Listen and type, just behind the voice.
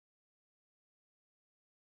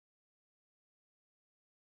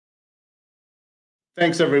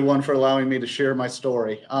Thanks everyone for allowing me to share my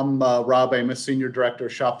story. I'm Rob Amos, Senior Director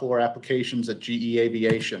of Shop Floor Applications at GE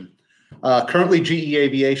Aviation. Currently, GE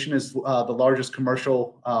Aviation is the largest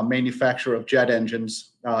commercial manufacturer of jet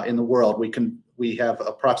engines in the world. We have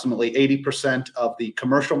approximately 80% of the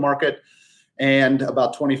commercial market and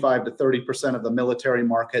about 25 to 30% of the military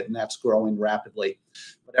market, and that's growing rapidly.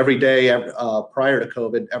 But every day prior to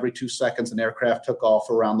COVID, every 2 seconds an aircraft took off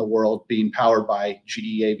around the world being powered by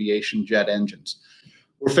GE Aviation jet engines.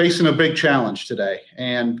 We're facing a big challenge today,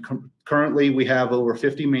 and currently we have over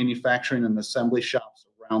 50 manufacturing and assembly shops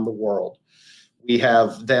around the world. We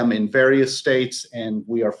have them in various states, and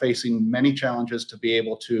we are facing many challenges to be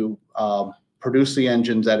able to produce the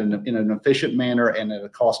engines in an efficient manner and in a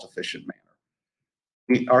cost-efficient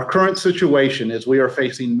manner. Our current situation is we are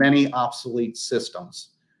facing many obsolete systems.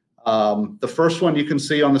 The first one you can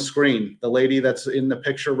see on the screen, the lady that's in the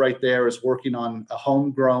picture right there is working on a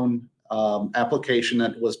homegrown application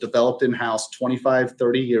that was developed in-house 25,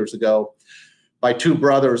 30 years ago by two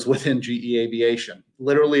brothers within GE Aviation,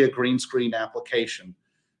 literally a green screen application.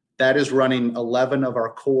 That is running 11 of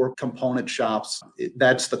our core component shops.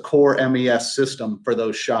 That's the core MES system for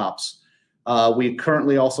those shops. We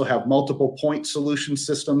currently also have multiple point solution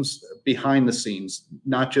systems behind the scenes,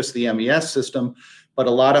 not just the MES system, but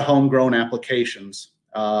a lot of homegrown applications,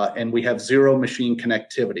 and we have zero machine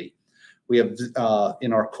connectivity. We have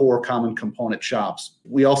in our core common component shops.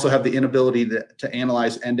 We also have the inability to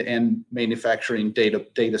analyze end-to-end manufacturing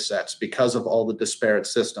data sets because of all the disparate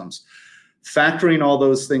systems. Factoring all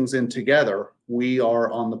those things in together, we are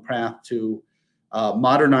on the path to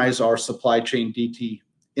modernize our supply chain DT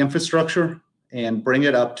infrastructure and bring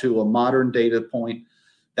it up to a modern data point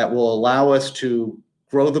that will allow us to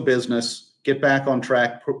grow the business, get back on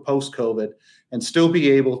track post-COVID, and still be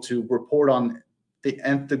able to report on the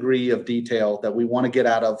nth degree of detail that we want to get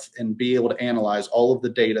out of and be able to analyze all of the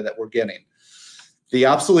data that we're getting. The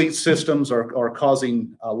obsolete systems are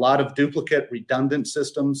causing a lot of duplicate, redundant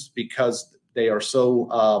systems because they are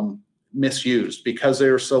so misused. Because they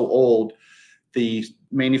are so old, the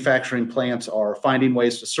manufacturing plants are finding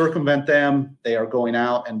ways to circumvent them. They are going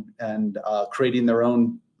out and creating their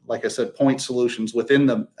own, like I said, point solutions within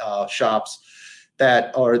the shops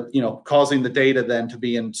that are, causing the data then to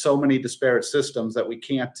be in so many disparate systems that we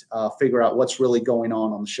can't figure out what's really going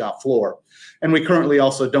on the shop floor. And we currently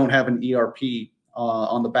also don't have an ERP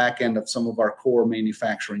on the back end of some of our core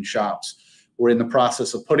manufacturing shops. We're in the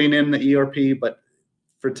process of putting in the ERP, but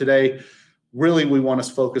for today, really we want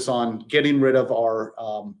to focus on getting rid of our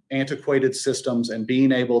antiquated systems and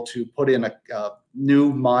being able to put in a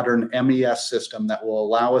new modern MES system that will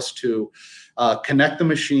allow us to connect the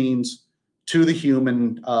machines to the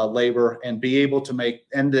human labor and be able to make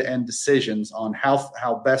end-to-end decisions on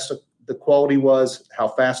how best the quality was, how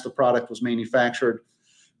fast the product was manufactured,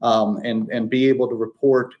 and be able to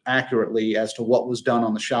report accurately as to what was done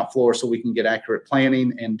on the shop floor so we can get accurate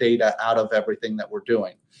planning and data out of everything that we're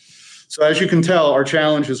doing. So as you can tell, our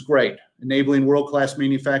challenge is great, enabling world-class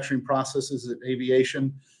manufacturing processes at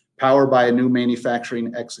aviation, powered by a new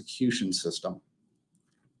manufacturing execution system.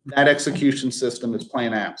 That execution system is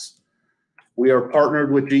Plant Apps. We are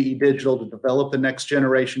partnered with GE Digital to develop the next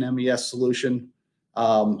generation MES solution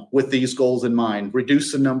with these goals in mind.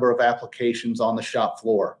 Reduce the number of applications on the shop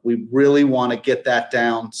floor. We really want to get that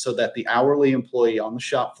down so that the hourly employee on the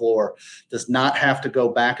shop floor does not have to go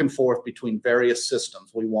back and forth between various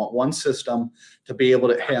systems. We want one system to be able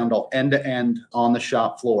to handle end-to-end on the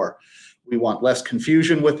shop floor. We want less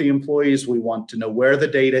confusion with the employees. We want to know where the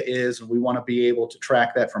data is, and we want to be able to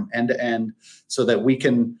track that from end to end so that we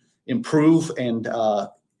can improve and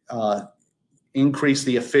increase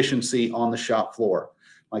the efficiency on the shop floor.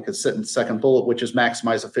 Like I said in the second bullet, which is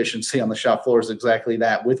maximize efficiency on the shop floor, is exactly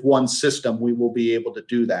that. With one system, we will be able to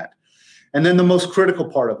do that. And then the most critical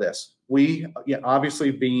part of this, we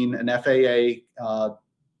obviously being an FAA,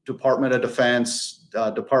 Department of Defense,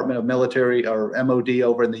 Department of Military, or MOD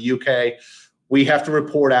over in the UK, we have to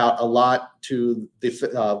report out a lot to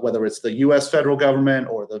the whether it's the US federal government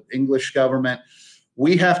or the English government.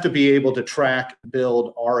 We have to be able to track,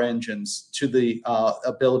 build our engines to the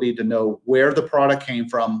ability to know where the product came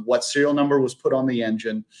from, what serial number was put on the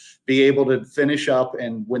engine, be able to finish up,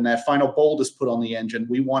 and when that final bolt is put on the engine,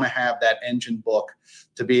 we want to have that engine book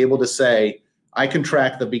to be able to say, I can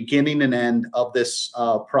track the beginning and end of this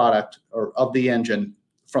product or of the engine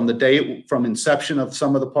from the day, from inception of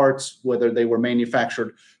some of the parts, whether they were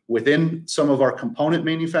manufactured within some of our component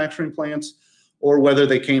manufacturing plants, or whether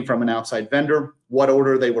they came from an outside vendor, what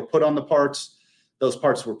order they were put on the parts, those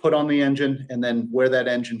parts were put on the engine, and then where that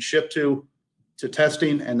engine shipped to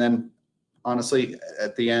testing, and then honestly,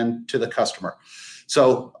 at the end, to the customer.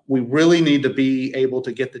 So we really need to be able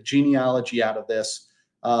to get the genealogy out of this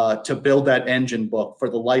to build that engine book for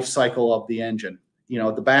the life cycle of the engine.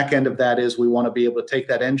 The back end of that is we want to be able to take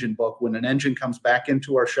that engine book when an engine comes back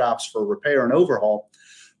into our shops for repair and overhaul.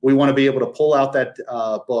 We want to be able to pull out that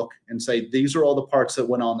book and say, these are all the parts that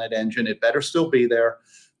went on that engine. It better still be there.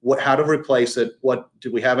 How to replace it?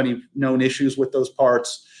 Do we have any known issues with those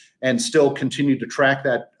parts? And still continue to track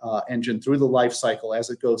that engine through the life cycle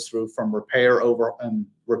as it goes through from repair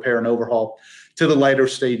and overhaul to the later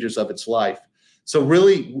stages of its life. So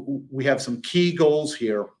really, we have some key goals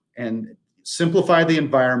here, and simplify the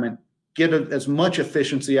environment, get as much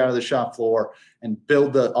efficiency out of the shop floor, and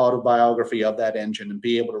build the autobiography of that engine and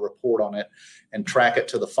be able to report on it and track it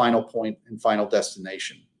to the final point and final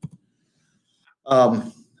destination.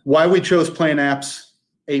 Why we chose Plant Apps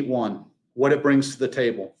 8.1, what it brings to the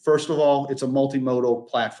table. First of all, it's a multimodal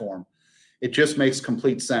platform. It just makes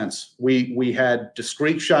complete sense. We had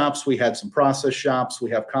discrete shops, we had some process shops, we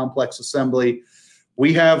have complex assembly.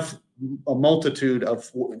 We have a multitude of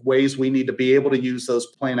ways we need to be able to use those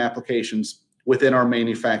plant applications within our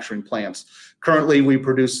manufacturing plants. Currently, we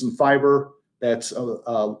produce some fiber that's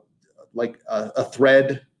like a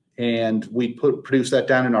thread, and we produce that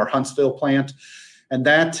down in our Huntsville plant. And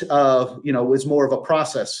that is more of a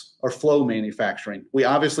process or flow manufacturing. We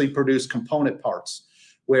obviously produce component parts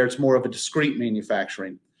where it's more of a discrete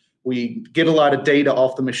manufacturing. We get a lot of data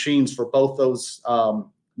off the machines for both those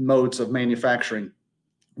modes of manufacturing.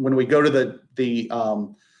 When we go to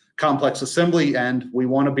the complex assembly end, we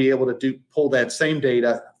want to be able to pull that same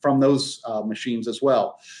data from those machines as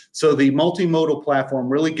well. So the multimodal platform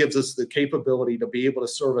really gives us the capability to be able to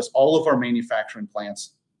service all of our manufacturing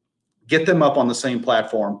plants, get them up on the same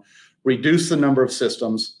platform, reduce the number of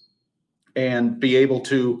systems, and be able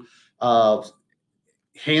to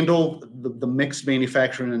handle the mixed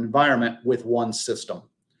manufacturing environment with one system.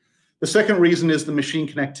 The second reason is the machine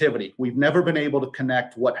connectivity. We've never been able to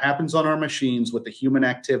connect what happens on our machines with the human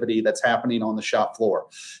activity that's happening on the shop floor.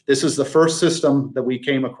 This is the first system that we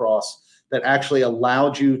came across that actually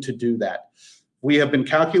allowed you to do that. We have been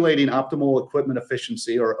calculating optimal equipment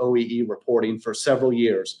efficiency, or OEE reporting, for several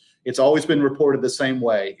years. It's always been reported the same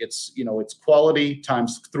way. It's quality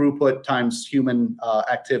times throughput times human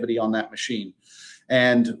activity on that machine.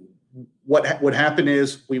 And what would happen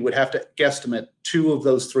is we would have to guesstimate two of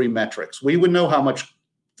those three metrics. We would know how much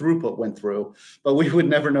throughput went through, but we would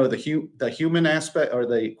never know the human aspect or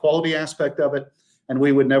the quality aspect of it, and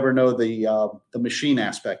we would never know the machine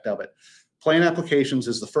aspect of it. Plant Applications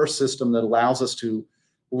is the first system that allows us to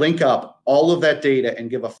link up all of that data and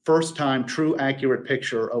give a first-time true accurate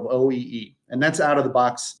picture of OEE. And that's out of the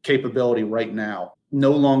box capability right now.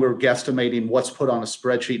 No longer guesstimating what's put on a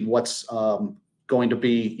spreadsheet and what's going to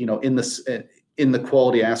be, in the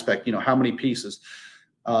quality aspect, how many pieces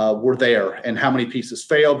were there and how many pieces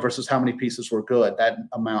failed versus how many pieces were good. That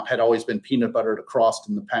amount had always been peanut buttered across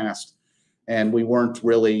in the past, and we weren't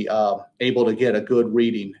really able to get a good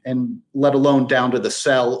reading, and let alone down to the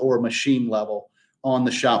cell or machine level on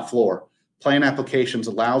the shop floor. Plant Applications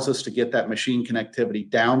allows us to get that machine connectivity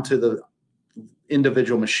down to the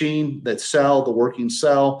individual machine, that cell, the working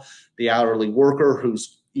cell, the hourly worker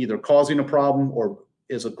who's either causing a problem or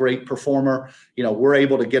is a great performer. We're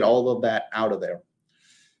able to get all of that out of there.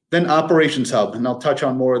 Then Operations Hub, and I'll touch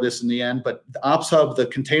on more of this in the end, but the Ops Hub, the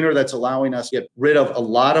container that's allowing us to get rid of a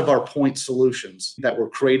lot of our point solutions that were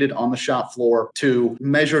created on the shop floor to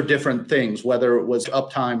measure different things, whether it was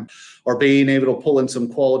uptime or being able to pull in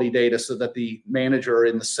some quality data so that the manager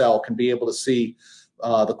in the cell can be able to see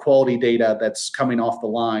the quality data that's coming off the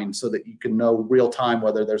line so that you can know real time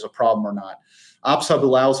whether there's a problem or not. Ops Hub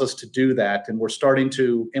allows us to do that, and we're starting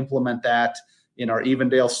to implement that in our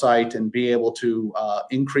Evendale site and be able to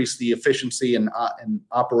increase the efficiency and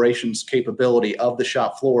operations capability of the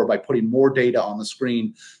shop floor by putting more data on the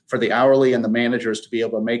screen for the hourly and the managers to be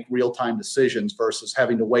able to make real-time decisions versus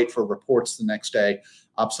having to wait for reports the next day.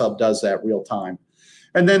 Ops Hub does that real time.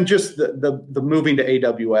 And then just the moving to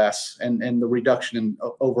AWS and the reduction in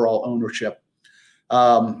overall ownership.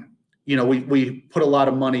 We put a lot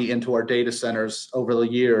of money into our data centers over the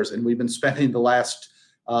years, and we've been spending the last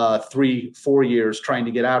 3-4 years trying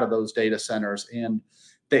to get out of those data centers. And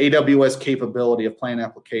the AWS capability of Plant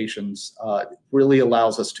Applications really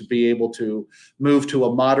allows us to be able to move to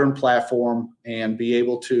a modern platform and be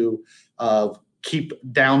able to keep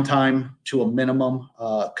downtime to a minimum.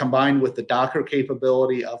 Combined with the Docker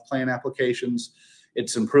capability of Plant Applications,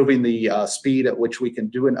 it's improving the speed at which we can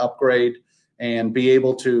do an upgrade and be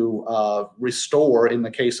able to restore in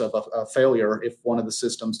the case of a failure if one of the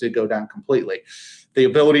systems did go down completely. The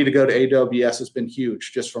ability to go to AWS has been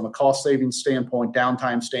huge, just from a cost savings standpoint,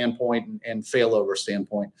 downtime standpoint, and failover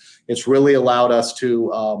standpoint. It's really allowed us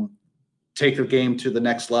to take the game to the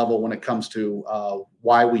next level when it comes to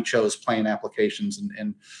why we chose Plant Applications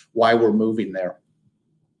and why we're moving there.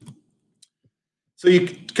 So you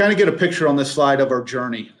kind of get a picture on this slide of our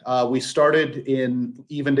journey. We started in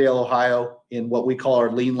Evendale, Ohio, in what we call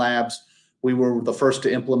our Lean Labs. We were the first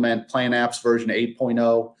to implement Plant Apps version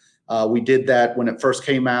 8.0. We did that when it first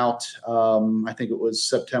came out. I think it was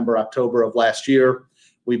September, October of last year.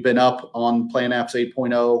 We've been up on Plant Apps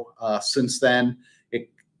 8.0 since then.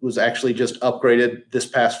 It was actually just upgraded this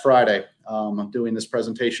past Friday. I'm doing this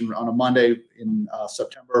presentation on a Monday in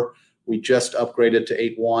September. We just upgraded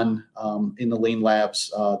to 8.1 in the Lean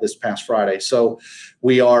Labs this past Friday. So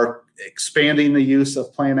we are expanding the use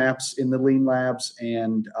of Plant Apps in the Lean Labs,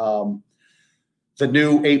 and the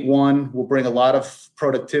new 8.1 will bring a lot of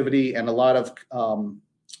productivity and a lot of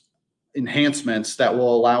enhancements that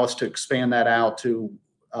will allow us to expand that out to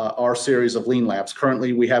our series of Lean Labs.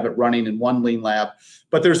 Currently, we have it running in one Lean Lab,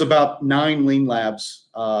 but there's about 9 Lean Labs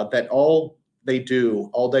that all they do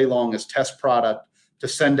all day long is test product to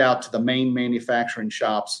send out to the main manufacturing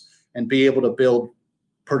shops and be able to build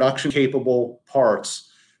production capable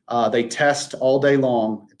parts. They test all day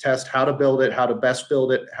long, test how to build it, how to best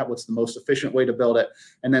build it, what's the most efficient way to build it,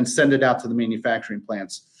 and then send it out to the manufacturing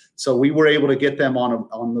plants. So we were able to get them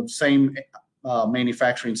on the same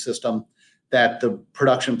manufacturing system that the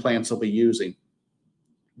production plants will be using.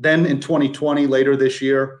 Then in 2020, later this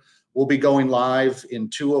year, we'll be going live in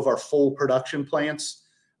 2 of our full production plants.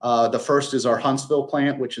 The first is our Huntsville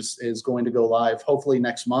plant, which is going to go live hopefully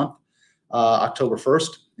next month, October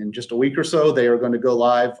 1st. In just a week or so, they are going to go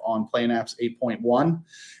live on Plant Apps 8.1,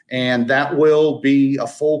 and that will be a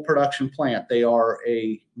full production plant. They are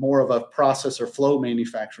more of a process or flow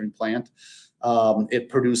manufacturing plant. It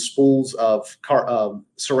produces spools of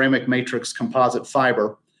ceramic matrix composite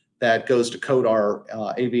fiber that goes to coat our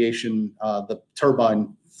aviation, the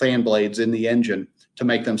turbine fan blades in the engine to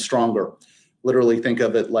make them stronger. Literally think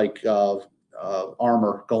of it like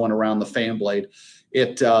armor going around the fan blade.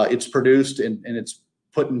 It's produced and it's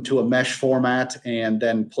put into a mesh format and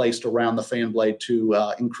then placed around the fan blade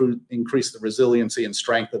to increase the resiliency and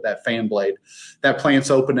strength of that fan blade. That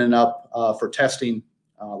plant's opening up for testing,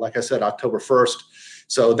 like I said, October 1st.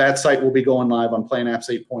 So that site will be going live on Plant Apps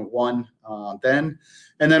 8.1 then.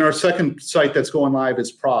 And then our second site that's going live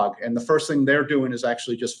is Prague. And the first thing they're doing is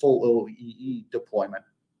actually just full OEE deployment.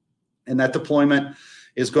 And that deployment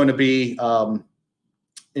is going to be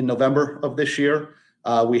in November of this year.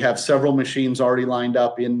 We have several machines already lined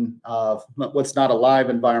up in what's not a live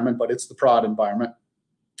environment, but it's the prod environment.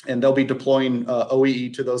 And they'll be deploying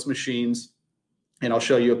OEE to those machines. And I'll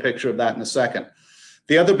show you a picture of that in a second.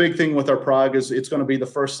 The other big thing with our Prague is it's going to be the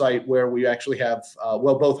first site where we actually have,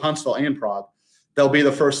 well, both Huntsville and Prague, they'll be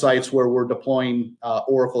the first sites where we're deploying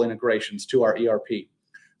Oracle integrations to our ERP.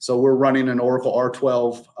 So we're running an Oracle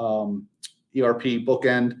R12 ERP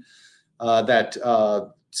bookend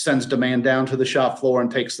that sends demand down to the shop floor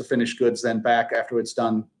and takes the finished goods then back after it's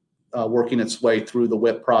done working its way through the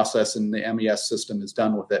WIP process and the MES system is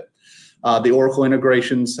done with it. The Oracle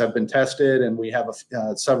integrations have been tested and we have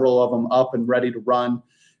several of them up and ready to run.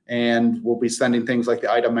 And we'll be sending things like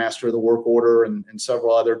the item master, the work order, and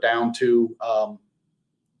several other down to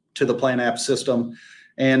the Plant App system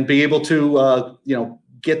and be able to,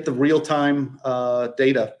 get the real-time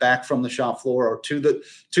data back from the shop floor or to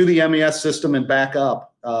the MES system and back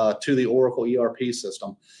up to the Oracle ERP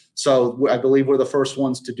system. So I believe we're the first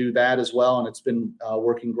ones to do that as well, and it's been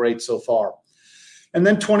working great so far. And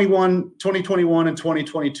then 2021 and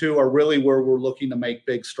 2022 are really where we're looking to make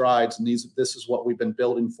big strides, and this is what we've been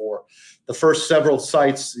building for. The first several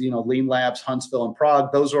sites, Lean Labs, Huntsville, and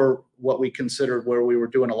Prague, those are what we considered where we were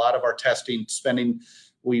doing a lot of our testing,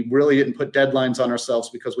 we really didn't put deadlines on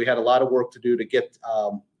ourselves because we had a lot of work to do to get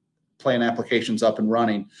Plant Applications up and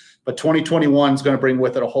running. But 2021 is going to bring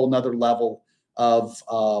with it a whole nother level of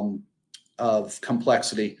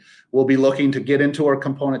complexity. We'll be looking to get into our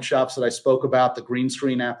component shops that I spoke about, the green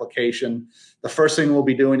screen application. The first thing we'll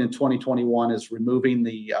be doing in 2021 is removing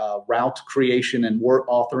the route creation and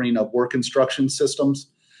authoring of work instruction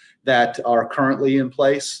systems that are currently in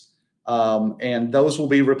place. And those will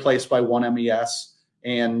be replaced by OneMES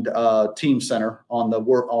and Team Center on the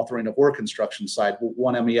authoring of work instruction side.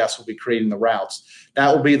 OneMES will be creating the routes.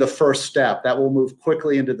 That will be the first step. That will move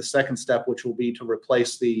quickly into the second step, which will be to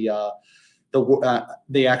replace the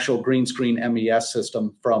actual green screen MES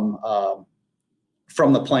system from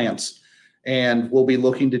the plants. And we'll be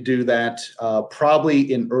looking to do that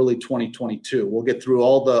probably in early 2022. We'll get through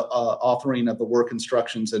all the authoring of the work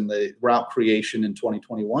instructions and the route creation in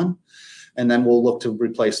 2021. And then we'll look to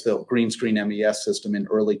replace the green screen MES system in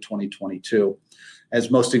early 2022. As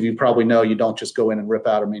most of you probably know, you don't just go in and rip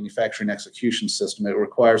out a manufacturing execution system. It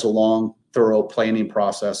requires a long, thorough planning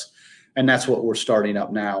process. And that's what we're starting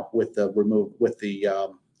up now with the Plan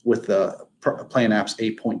Apps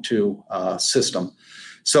 8.2 system.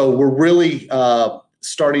 So we're really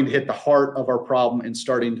starting to hit the heart of our problem and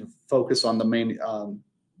starting to focus on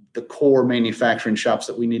the core manufacturing shops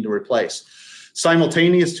that we need to replace.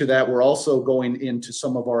 Simultaneous to that, we're also going into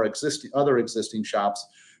some of our other existing shops.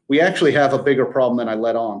 We actually have a bigger problem than I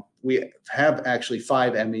let on. We have actually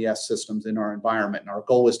 5 MES systems in our environment, and our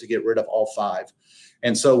goal is to get rid of all 5.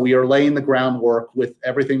 And so we are laying the groundwork with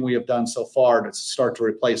everything we have done so far to start to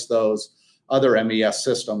replace those other MES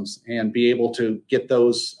systems and be able to get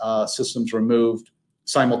those systems removed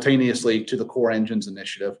simultaneously to the core engines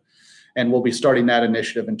initiative. And we'll be starting that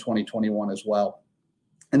initiative in 2021 as well.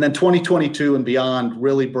 And then 2022 and beyond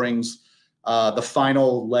really brings the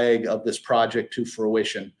final leg of this project to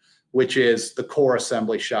fruition, which is the core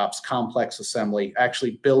assembly shops, complex assembly,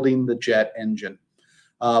 actually building the jet engine.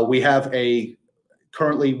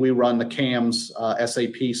 Currently we run the CAMS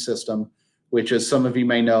SAP system, which, as some of you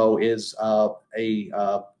may know, is a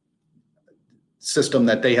system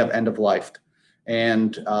that they have end-of-lifed.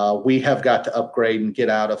 And we have got to upgrade and get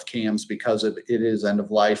out of CAMS because it is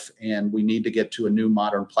end-of-life, and we need to get to a new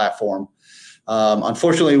modern platform.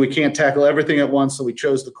 Unfortunately, we can't tackle everything at once, so we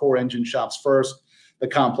chose the core engine shops first, the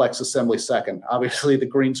complex assembly second. Obviously, the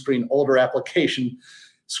green screen older application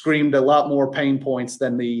screamed a lot more pain points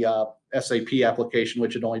than the SAP application,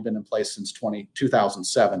 which had only been in place since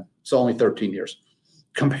 2007, so only 13 years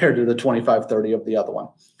compared to the 25, 30 of the other one.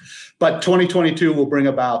 But 2022 will bring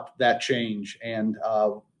about that change, and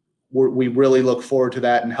we really look forward to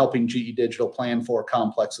that and helping GE Digital plan for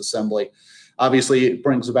complex assembly. Obviously, it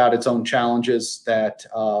brings about its own challenges that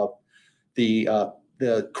the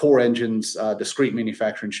core engines discrete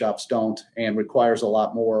manufacturing shops don't, and requires a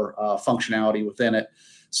lot more functionality within it.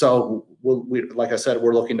 So, like I said,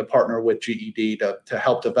 we're looking to partner with GED to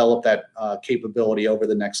help develop that capability over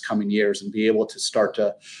the next coming years and be able to start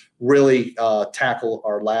to really tackle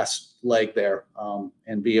our last leg there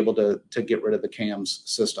and be able to get rid of the CAMS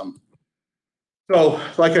system. So,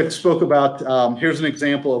 like I spoke about, here's an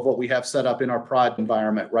example of what we have set up in our prod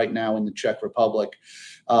environment right now in the Czech Republic.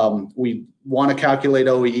 We want to calculate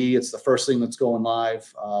OEE. It's the first thing that's going live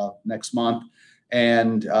next month.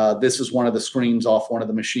 And this is one of the screens off one of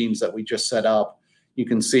the machines that we just set up. You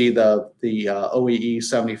can see the OEE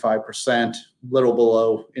 75%, little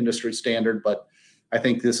below industry standard, but I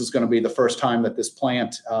think this is going to be the first time that this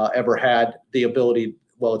plant ever had the ability.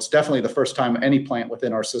 Well, it's definitely the first time any plant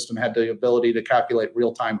within our system had the ability to calculate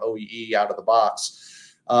real-time OEE out of the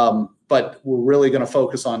box. But we're really going to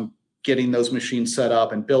focus on getting those machines set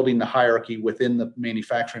up and building the hierarchy within the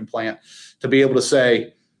manufacturing plant to be able to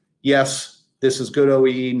say, yes, this is good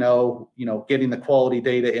OEE, no, getting the quality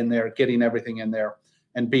data in there, getting everything in there,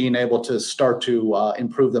 and being able to start to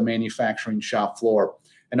improve the manufacturing shop floor.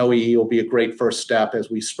 And OEE will be a great first step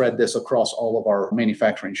as we spread this across all of our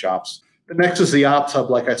manufacturing shops. The next is the Ops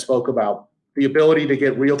Hub, like I spoke about. The ability to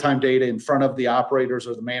get real-time data in front of the operators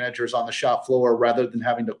or the managers on the shop floor rather than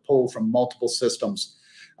having to pull from multiple systems.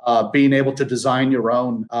 Being able to design your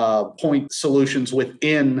own point solutions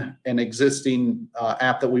within an existing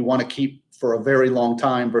app that we want to keep for a very long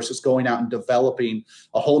time versus going out and developing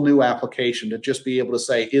a whole new application to just be able to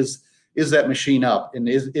say, is that machine up? And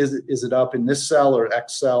is it up in this cell or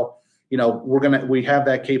X cell? We have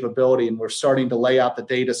that capability, and we're starting to lay out the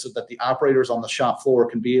data so that the operators on the shop floor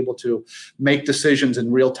can be able to make decisions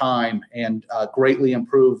in real time and greatly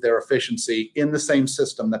improve their efficiency in the same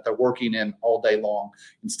system that they're working in all day long,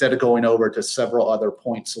 instead of going over to several other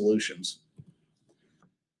point solutions.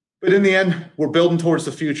 But in the end, we're building towards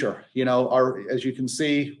the future. As you can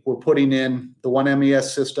see, we're putting in the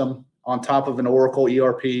OneMES system on top of an Oracle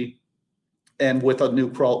ERP and with a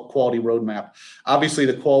new quality roadmap. Obviously,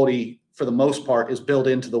 the quality, for the most part, is built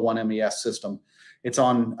into the OneMES system. It's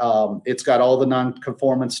got all the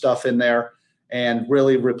non-conformance stuff in there and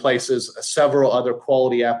really replaces several other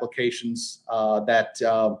quality applications that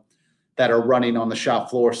are running on the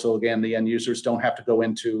shop floor. So again, the end users don't have to go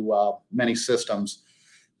into many systems.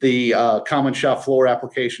 The common shop floor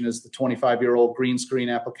application is the 25-year-old green screen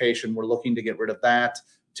application. We're looking to get rid of that.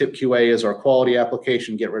 TipQA is our quality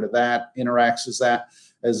application, get rid of that. Interax is that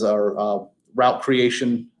as our route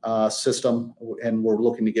creation system, and we're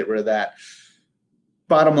looking to get rid of that.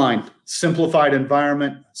 Bottom line, simplified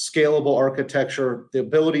environment, scalable architecture, the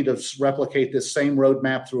ability to replicate this same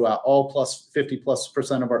roadmap throughout all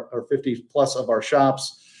 50% of our, or 50 plus of our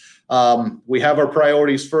shops. We have our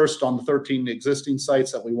priorities first on the 13 existing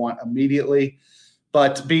sites that we want immediately,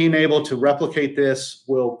 but being able to replicate this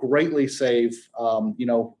will greatly save,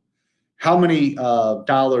 how many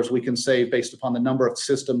dollars we can save based upon the number of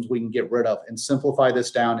systems we can get rid of, and simplify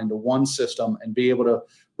this down into one system and be able to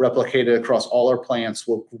replicate it across all our plants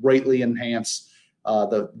will greatly enhance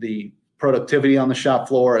the productivity on the shop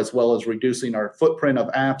floor, as well as reducing our footprint of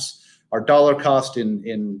apps, our dollar cost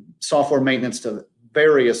in software maintenance to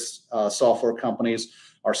various software companies,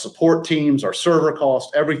 our support teams, our server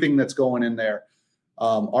cost, everything that's going in there.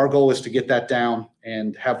 Our goal is to get that down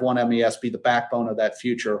and have OneMES be the backbone of that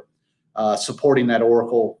future, supporting that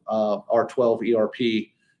Oracle R12 ERP,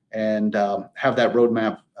 and have that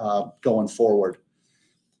roadmap going forward.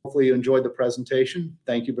 Hopefully you enjoyed the presentation.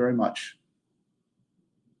 Thank you very much.